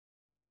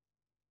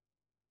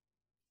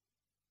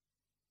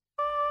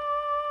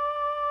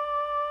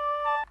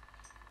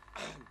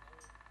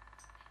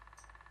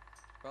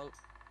Oh.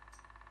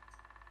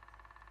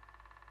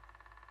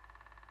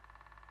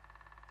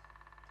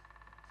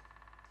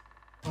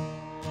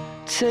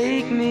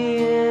 Take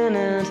me in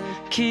and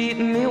keep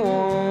me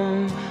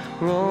warm,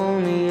 roll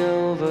me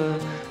over,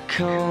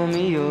 call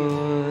me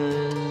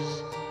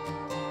yours.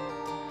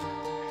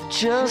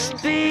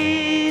 Just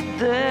be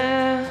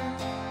there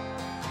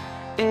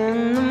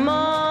in the morning.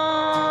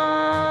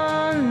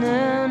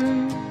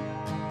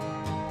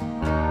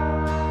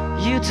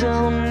 You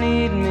don't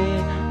need me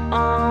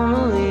on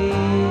a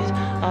lead,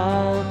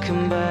 I'll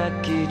come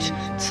back each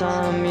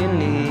time you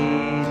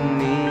need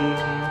me.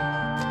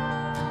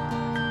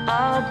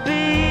 I'll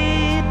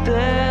be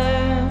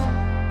there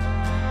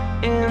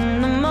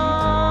in the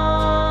morning.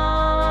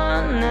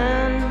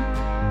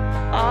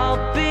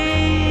 I'll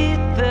be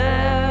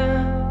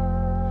there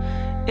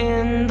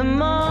in the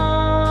morning.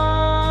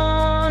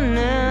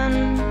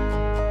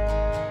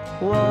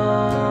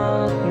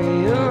 Walk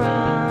me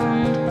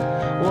around,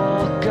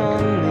 walk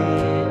on me.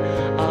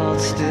 I'll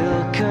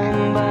still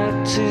come back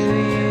to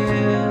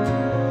you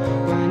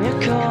when you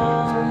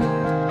call.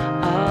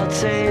 I'll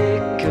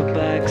take a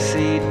back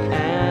seat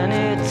anytime.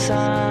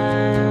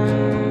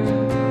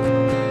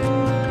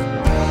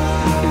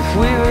 If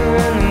we were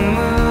in the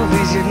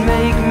movies, you'd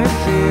make me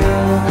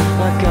feel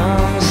like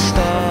I'm the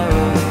star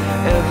of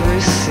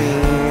every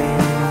scene,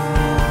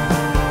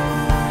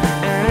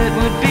 and it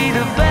would be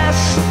the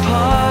best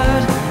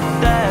part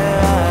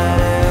that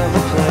I'd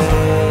ever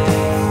play.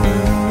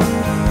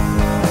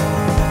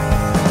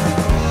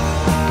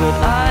 But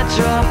I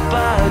drop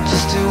out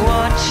just to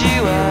watch you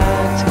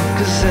act,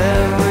 'cause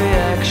every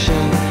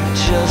action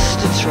just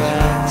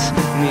attracts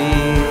me.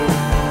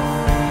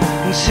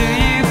 And to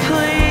you,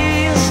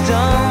 please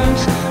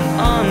don't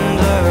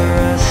underestimate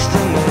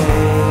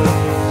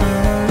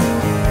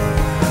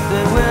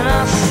that when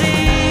I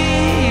see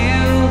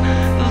you,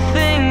 the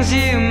things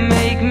you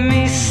make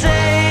me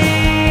say.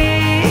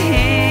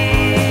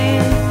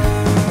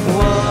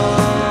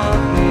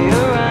 Walk me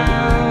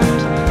around,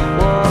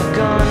 walk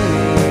on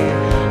me.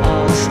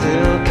 I'll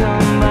still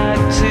come back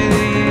to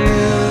you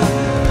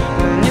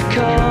when you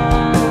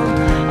call.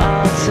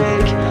 I'll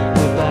take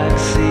the back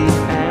seat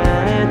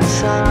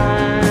anytime.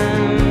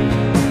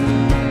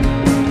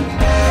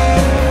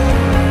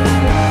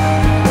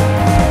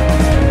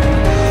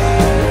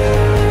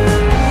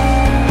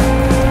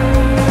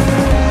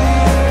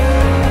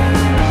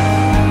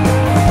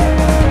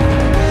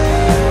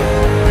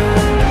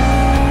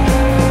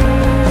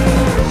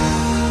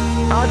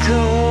 I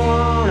don't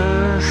wanna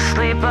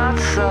sleep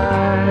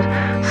outside,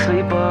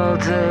 sleep all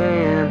day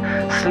and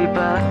sleep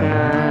at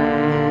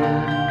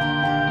night.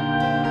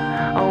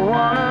 I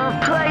wanna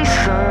play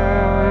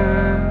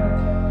some.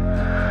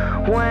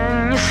 When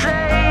you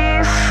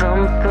say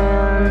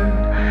something,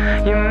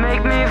 you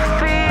make me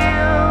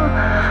feel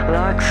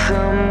like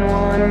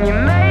someone you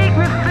made.